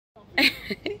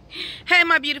Hey,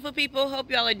 my beautiful people.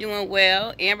 Hope y'all are doing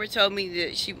well. Amber told me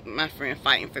that my friend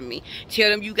fighting for me. Tell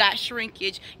them you got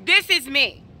shrinkage. This is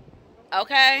me.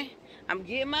 Okay? I'm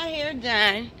getting my hair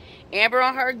done. Amber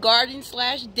on her garden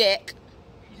 / deck.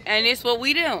 And it's what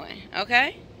we doing.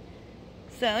 Okay?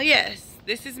 So, yes.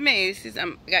 This is me.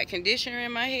 I got conditioner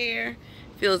in my hair.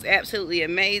 Feels absolutely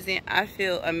amazing. I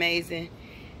feel amazing.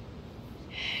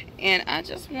 And I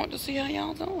just want to see how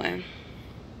y'all doing.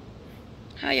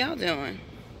 How y'all doing?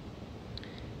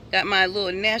 Got my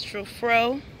little natural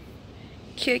fro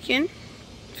kicking.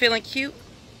 Feeling cute.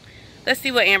 Let's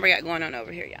see what Amber got going on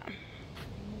over here, y'all.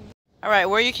 Alright,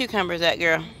 where are your cucumbers at,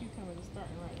 girl? Cucumbers are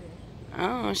starting right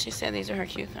here. Oh, she said these are her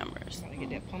cucumbers. I'm about to get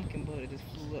that pumpkin bug that just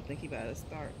flew up. I think he about to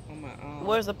start on my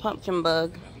Where's the pumpkin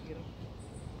bug?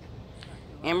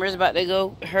 Amber's about to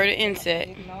go hurt an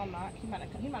insect. No, I'm not. He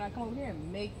might not come over here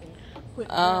and make and put.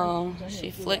 Oh,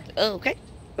 she flicked. Oh, okay.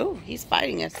 Oh, he's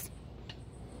fighting us.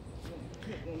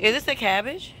 Is this a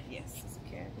cabbage? Yes, it's a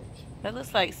cabbage. That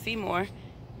looks like Seymour.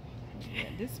 Yeah,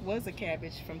 this was a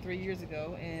cabbage from 3 years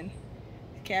ago, and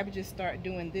cabbages start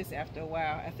doing this after a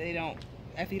while. After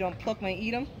you don't pluck them and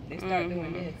eat them, they start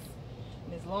doing this.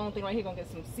 And this long thing right here gonna get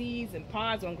some seeds and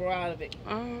pods gonna grow out of it.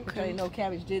 Oh, okay. I didn't know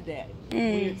cabbage did that.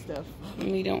 Weird stuff.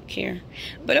 We don't care,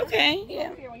 but okay. Yeah.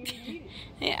 Don't care when you need to eat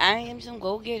it. Yeah, I am just gonna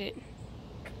go get it.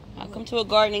 I'll come to a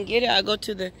garden and get it. I'll go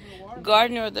to the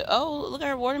garden or the... Oh, look at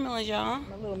our watermelons, y'all.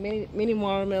 My little mini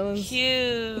watermelons.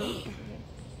 Cute.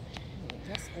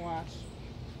 That's squash.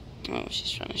 Oh, she's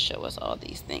trying to show us all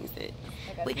these things that...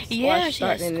 Yeah, she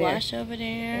has squash over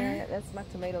there. Yeah, that's my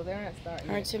tomato. They're not starting.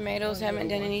 Our tomatoes haven't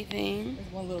done anything.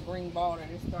 There's one little green ball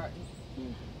that is starting.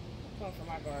 Coming from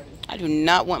my garden. I do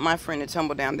not want my friend to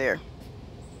tumble down there.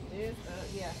 Yeah,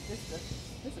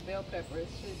 this a bell pepper. It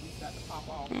should be starting to pop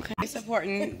off. Okay.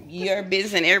 Supporting your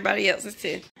business and everybody else's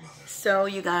too. So,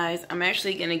 you guys, I'm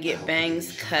actually going to get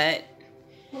bangs cut.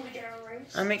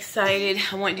 I'm excited.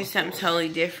 I want to do something totally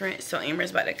different. So, Amber's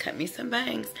about to cut me some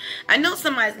bangs. I know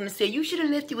somebody's going to say, you should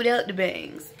have left it without the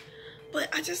bangs.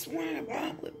 But I just wanted a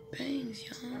bob with bangs,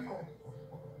 y'all.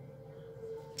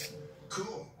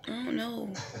 Cool. I don't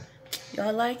know.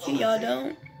 Y'all like it? Y'all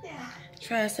don't?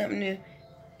 Try something new.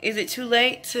 Is it too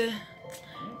late to...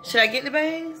 Should I get the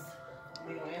bangs?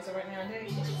 You gonna answer right now,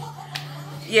 Dave?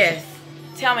 Yes.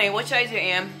 Tell me, what should I do,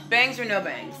 Am? Bangs or no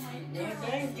bangs?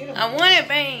 Bangs, get 'em. I wanted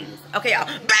bangs. Okay, y'all.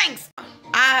 Bangs!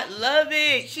 I love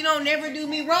it. She don't never do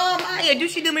me wrong, Maya. Do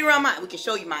she do me wrong, Maya? We can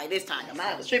show you Maya this time.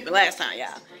 Maya was tripping last time,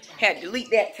 y'all. Had to delete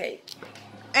that tape.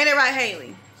 Ain't it right,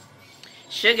 Haley?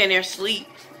 Sugar in there sleep.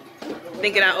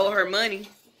 Thinking I owe her money.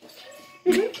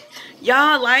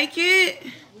 Y'all like it?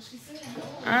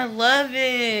 I love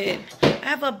it. I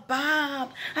have a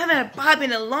bob. I haven't had a bob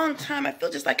in a long time. I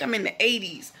feel just like I'm in the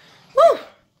 80s. Woo!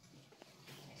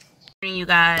 You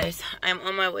guys, I'm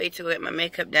on my way to get my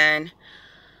makeup done.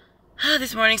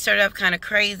 This morning started off kind of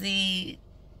crazy.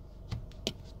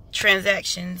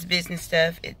 Transactions, business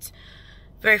stuff. It's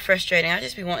very frustrating. I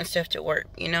just be wanting stuff to work,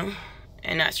 you know,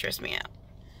 and not stress me out.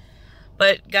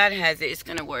 But God has it. It's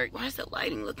going to work. Why is the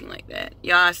lighting looking like that?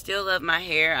 Y'all, I still love my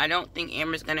hair. I don't think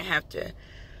Amber's going to have to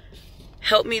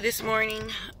help me this morning.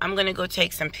 I'm going to go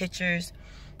take some pictures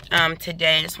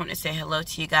today. I just want to say hello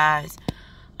to you guys.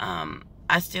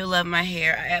 I still love my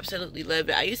hair. I absolutely love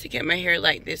it. I used to get my hair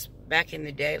like this back in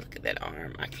the day. Look at that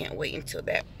arm. I can't wait until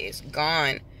that is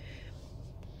gone.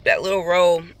 That little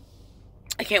roll.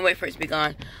 I can't wait for it to be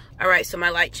gone. All right, so my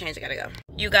light changed. I gotta go.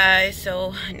 You guys,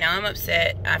 so now I'm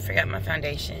upset. I forgot my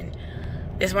foundation.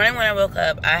 This morning when I woke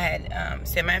up, I had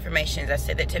sent my information. I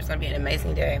said that today's gonna be an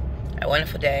amazing day, a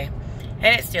wonderful day,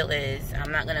 and it still is.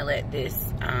 I'm not gonna let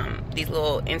this, these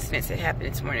little incidents that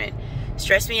happened this morning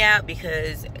stress me out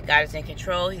because God is in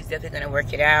control. He's definitely gonna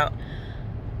work it out.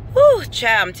 Whew,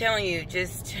 child, I'm telling you,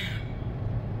 just,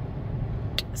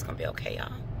 it's gonna be okay,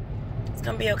 y'all. It's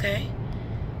gonna be okay.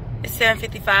 It's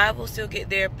 7:55. We'll still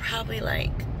get there probably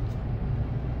like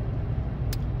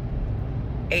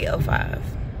 8:05.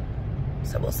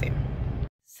 So we'll see.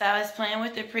 So I was playing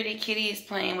with the pretty kitty. Is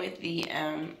playing with the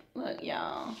look,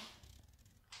 y'all.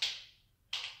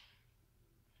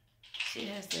 She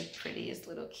has the prettiest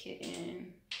little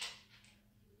kitten.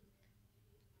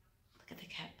 Look at the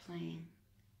cat playing.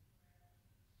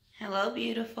 Hello,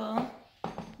 beautiful.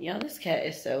 Yo, this cat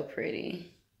is so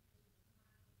pretty.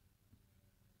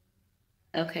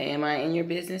 Okay, am I in your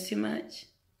business too much?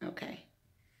 Okay.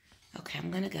 Okay,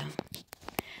 I'm gonna go.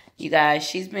 You guys,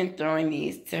 she's been throwing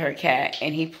these to her cat,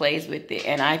 and he plays with it.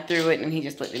 And I threw it, and he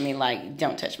just looked at me like,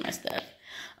 don't touch my stuff.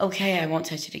 Okay, I won't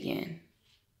touch it again.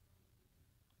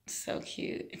 So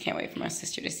cute. I can't wait for my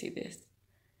sister to see this.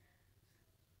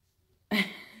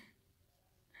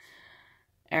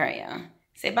 All right, y'all.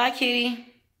 Say bye, cutie.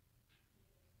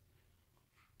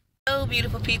 Hello,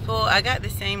 beautiful people. I got the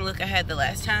same look I had the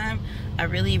last time. I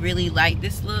really, really like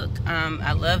this look.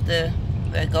 I love the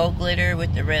gold glitter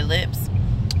with the red lips.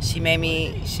 She made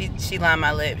me, she lined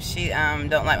my lips. She don't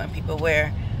like when people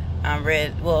wear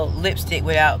red, well, lipstick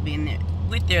without being there,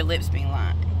 with their lips being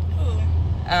lined.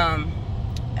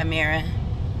 Amira.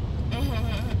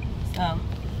 So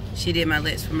she did my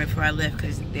lips for me before I left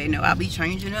because they know I'll be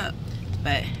changing up.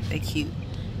 But they cute.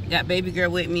 Got baby girl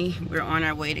with me. We're on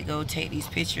our way to go take these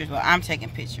pictures. Well, I'm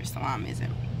taking pictures, Salome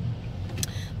isn't.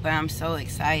 But I'm so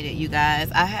excited, you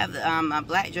guys. I have my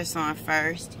black dress on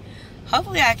first.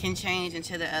 Hopefully I can change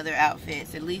into the other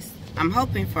outfits. At least I'm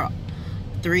hoping for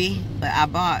 3, but I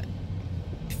bought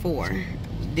 4.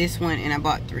 This one and I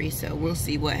bought 3, so we'll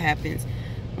see what happens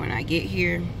when I get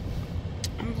here.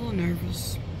 I'm a little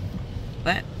nervous,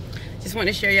 but just want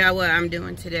to show y'all what I'm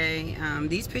doing today.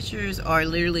 These pictures are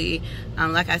literally,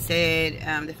 like I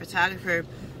said, the photographer,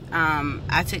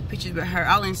 I took pictures with her.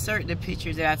 I'll insert the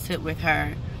pictures that I took with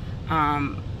her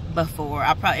before.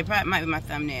 It probably might be my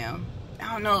thumbnail.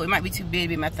 I don't know, it might be too big to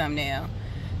be my thumbnail.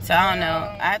 So I don't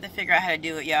know. I have to figure out how to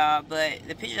do it, y'all. But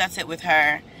the pictures I took with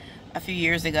her a few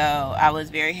years ago, I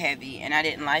was very heavy and I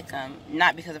didn't like them.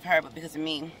 Not because of her, but because of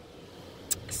me.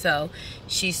 So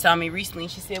she saw me recently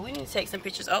and she said, we need to take some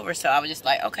pictures over. So I was just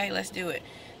like, okay, let's do it.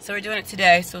 So we're doing it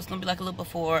today. So it's gonna be like a little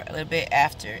before, a little bit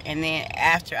after. And then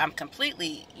after I'm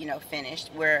completely, you know,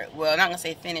 finished, well, I'm not gonna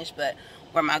say finished, but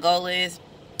where my goal is,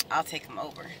 I'll take them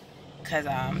over. Cause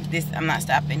I'm not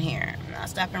stopping here. I'm not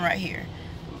stopping right here.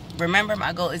 Remember,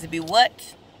 my goal is to be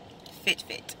what?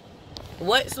 Fit.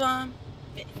 What, Slum?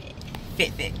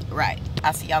 Fit. Right.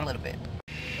 I'll see y'all in a little bit.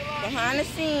 Behind the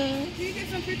scenes. Can you get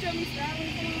some picture of me styling?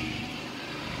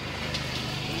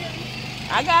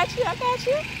 I got you.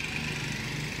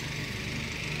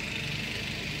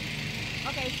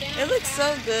 Okay, stand. It looks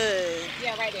so good.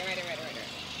 Yeah, right there.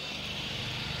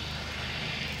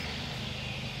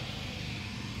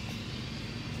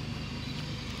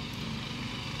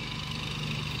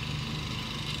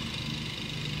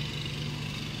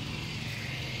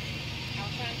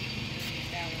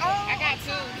 I got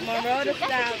 2. Monroe the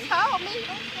stylist.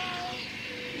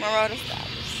 Monroe the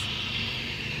stylist.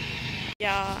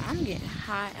 Y'all, I'm getting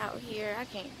hot out here. I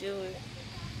can't do it.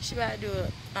 She about to do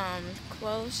a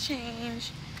clothes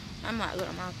change. I might go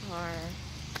to my car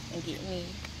and get me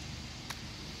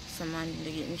some money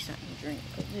to get me something to drink.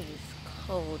 Cause it is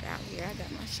cold out here. I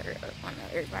got my shirt up. I know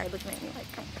everybody looking at me like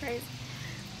I'm crazy.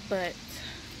 But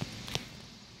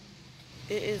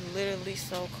it is literally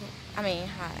so cold. I mean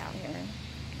hot out here.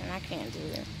 And I can't do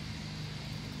it.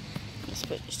 Let's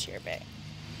put this chair back.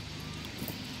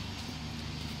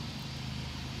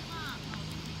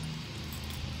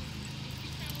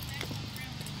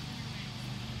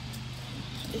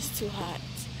 It's too hot.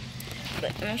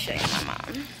 But let me show you my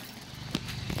mom.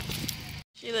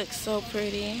 She looks so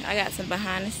pretty. I got some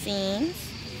behind the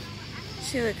scenes.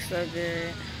 She looks so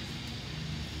good.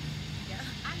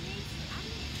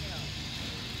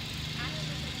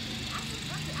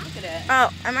 Look at that. Oh,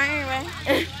 am I anyway?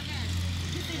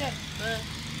 You see that?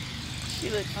 She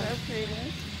looks so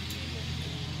pretty.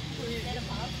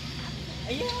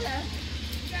 Yeah.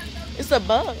 It's a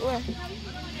bug. What?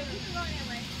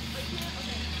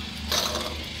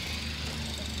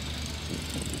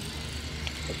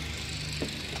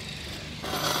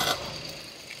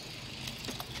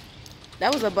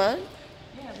 That was a bug?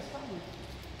 Yeah, it was fun.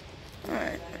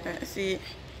 Alright, let's see.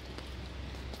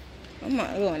 I'm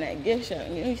gonna go in that gift shop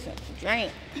and get me something to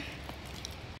drink.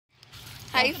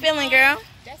 How you feeling, girl?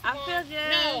 I feel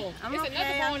good. No, I'm it's okay.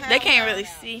 another one. They can't really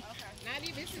see. Not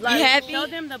even. This is You happy? Show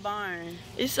them the barn.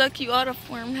 It's so cute, all the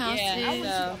farmhouses.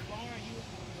 Yeah,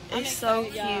 It's so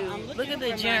excited, y'all. I'm cute. looking Look at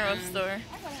the for general my, store.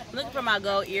 Looking for my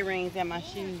gold earrings and my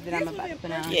shoes that I'm about to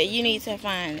put on. Yeah, you need to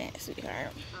find that,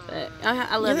 sweetheart. But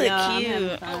I love You look y'all. I'm cute.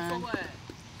 having fun. what?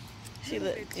 She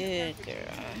look good,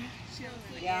 girl.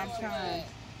 Yeah, I'm trying.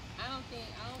 I don't think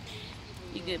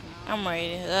You good? I'm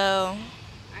ready to go.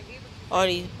 All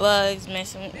these bugs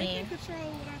messing with me.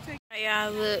 How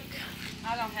y'all look?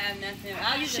 I don't have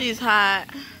nothing. She's hot.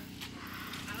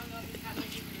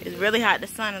 It's really hot. The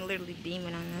sun is literally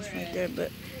beaming on us right there.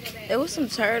 But there was some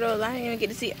turtles. I didn't even get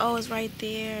to see. Oh, it's right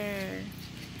there.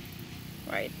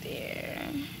 Right there.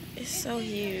 It's so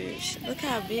huge. Look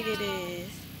how big it is.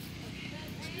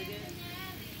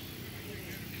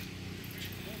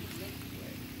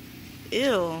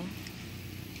 Ew.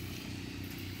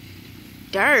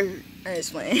 Dirt. I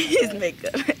just went his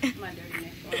makeup. My dirty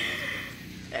neck.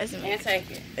 That's And makeup. take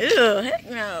it. Ew, heck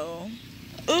no.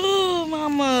 Ooh,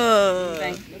 mama.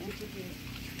 Thank you.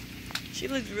 She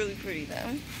looks really pretty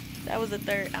though. That was the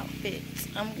third outfit.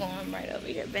 I'm going right over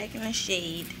here, back in the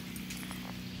shade.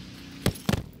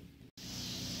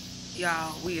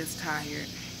 Y'all, we is tired.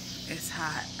 It's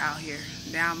hot out here.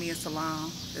 Now me and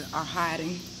Salome are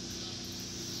hiding.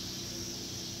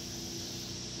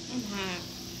 I'm hot.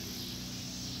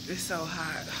 It's so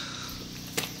hot.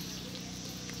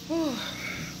 Whew.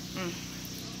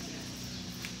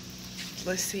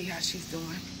 Let's see how she's doing.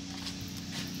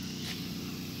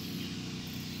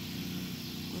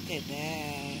 Look at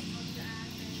that.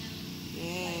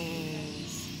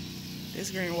 Yes.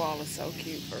 This green wall is so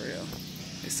cute, for real.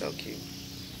 It's so cute.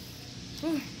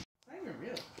 Whew.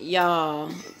 Y'all.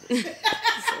 So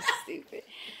stupid.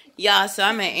 Y'all, so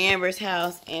I'm at Amber's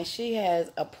house and she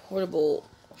has a portable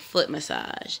foot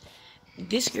massage.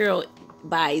 This girl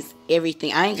buys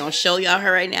everything. I ain't gonna show y'all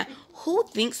her right now. Who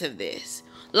thinks of this?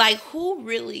 Like, who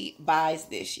really buys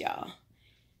this, y'all?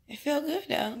 It felt good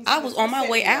though. I was on my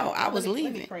way out. I was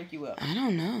leaving. Let me crank you up. I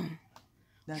don't know.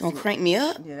 That's you gonna crank me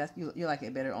up? Yeah, that's you like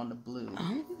it better on the blue.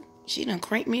 Oh, she done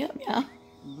crank me up, y'all.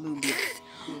 Blue.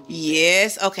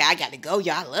 Yes. Okay, I got to go,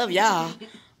 y'all. I love y'all.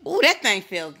 Ooh, that thing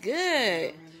felt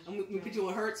good. Let me put you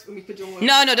on hurts. Let me put you on.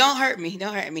 No, don't hurt me.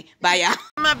 Don't hurt me. Bye, y'all.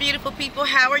 My beautiful people,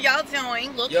 how are y'all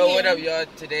doing? Look Yo, here. what up, y'all?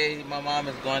 Today, my mom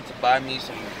is going to buy me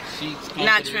some sheets.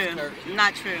 Not true.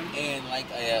 Not true. And like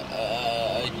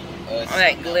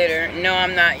Like glitter. No,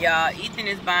 I'm not, y'all. Ethan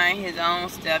is buying his own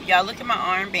stuff. Y'all, look at my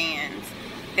armbands.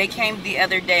 They came the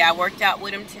other day. I worked out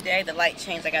with them today. The light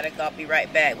changed. I gotta go. I'll be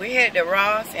right back. We're headed to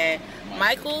Ross and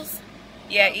Michael's.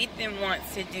 Yeah, Ethan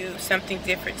wants to do something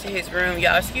different to his room.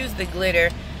 Y'all, excuse the glitter.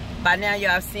 By now,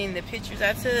 y'all have seen the pictures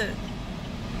I took.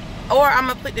 Or I'm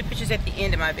gonna put the pictures at the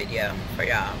end of my video for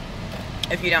y'all.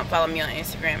 If you don't follow me on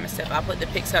Instagram and stuff, I'll put the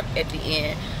pics up at the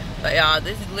end. But y'all,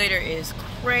 this glitter is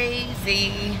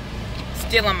crazy.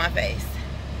 Still on my face.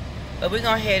 But we're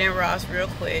gonna head in Ross real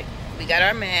quick. We got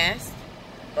our masks.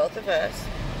 Both of us,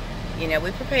 you know,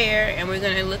 we prepare and we're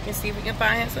gonna look and see if we can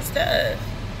find him some stuff.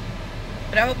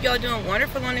 But I hope y'all doing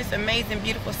wonderful on this amazing,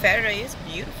 beautiful Saturday. It's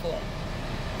beautiful.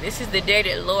 This is the day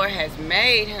that the Lord has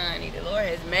made, honey. The Lord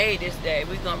has made this day.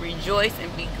 We're gonna rejoice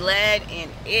and be glad in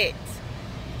it.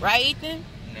 Right, Ethan?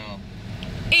 No.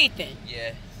 Ethan?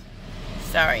 Yes.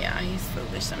 Sorry, y'all. He's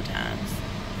foolish sometimes.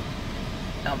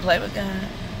 Don't play with God.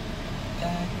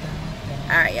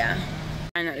 All right, y'all.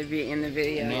 Trying not to be in the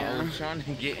video, No, y'all. I was trying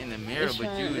to get in the mirror, He's but you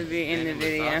trying to was be in the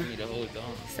video. me the whole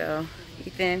time. So,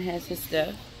 Ethan has his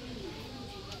stuff.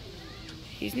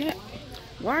 He's not.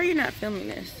 Why are you not filming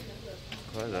this?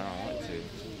 Because I don't want to.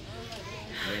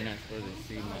 You're not supposed to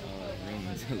see my room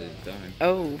until it's done.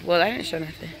 Oh, well, I didn't show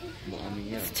nothing. But I mean,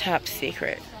 yeah. It's top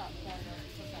secret.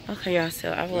 Okay, y'all,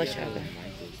 so I will let y'all go.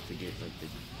 To get like the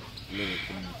little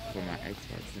thing for my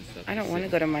Xbox and stuff. I don't want to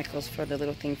go to Michael's for the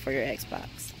little thing for your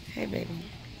Xbox. Hey, baby.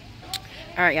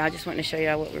 Alright, y'all, just wanted to show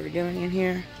y'all what we were doing in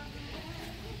here.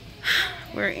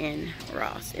 We're in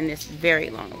Ross in this very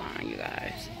long line, you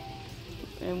guys.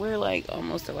 And we're like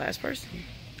almost the last person,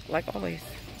 like always.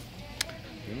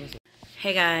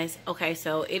 Hey guys, okay,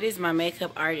 so it is my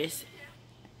makeup artist's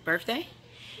birthday.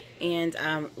 And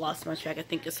lost my track, I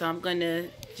think. So I'm gonna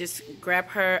just grab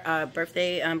her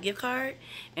birthday gift card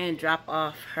and drop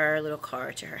off her little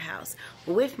card to her house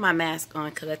with my mask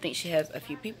on, because I think she has a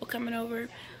few people coming over,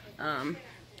 and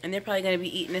they're probably gonna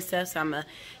be eating and stuff. So I'm gonna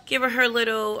give her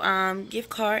little gift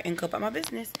card and go about my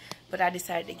business. But I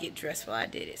decided to get dressed while I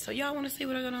did it. So y'all want to see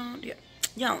what I'm gonna do?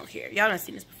 Y'all don't care. Y'all done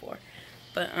seen this before.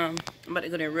 But I'm about to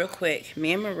go there real quick,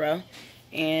 me and Monroe,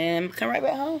 and come right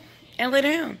back home and lay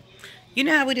down. You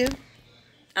know how we do.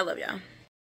 I love y'all.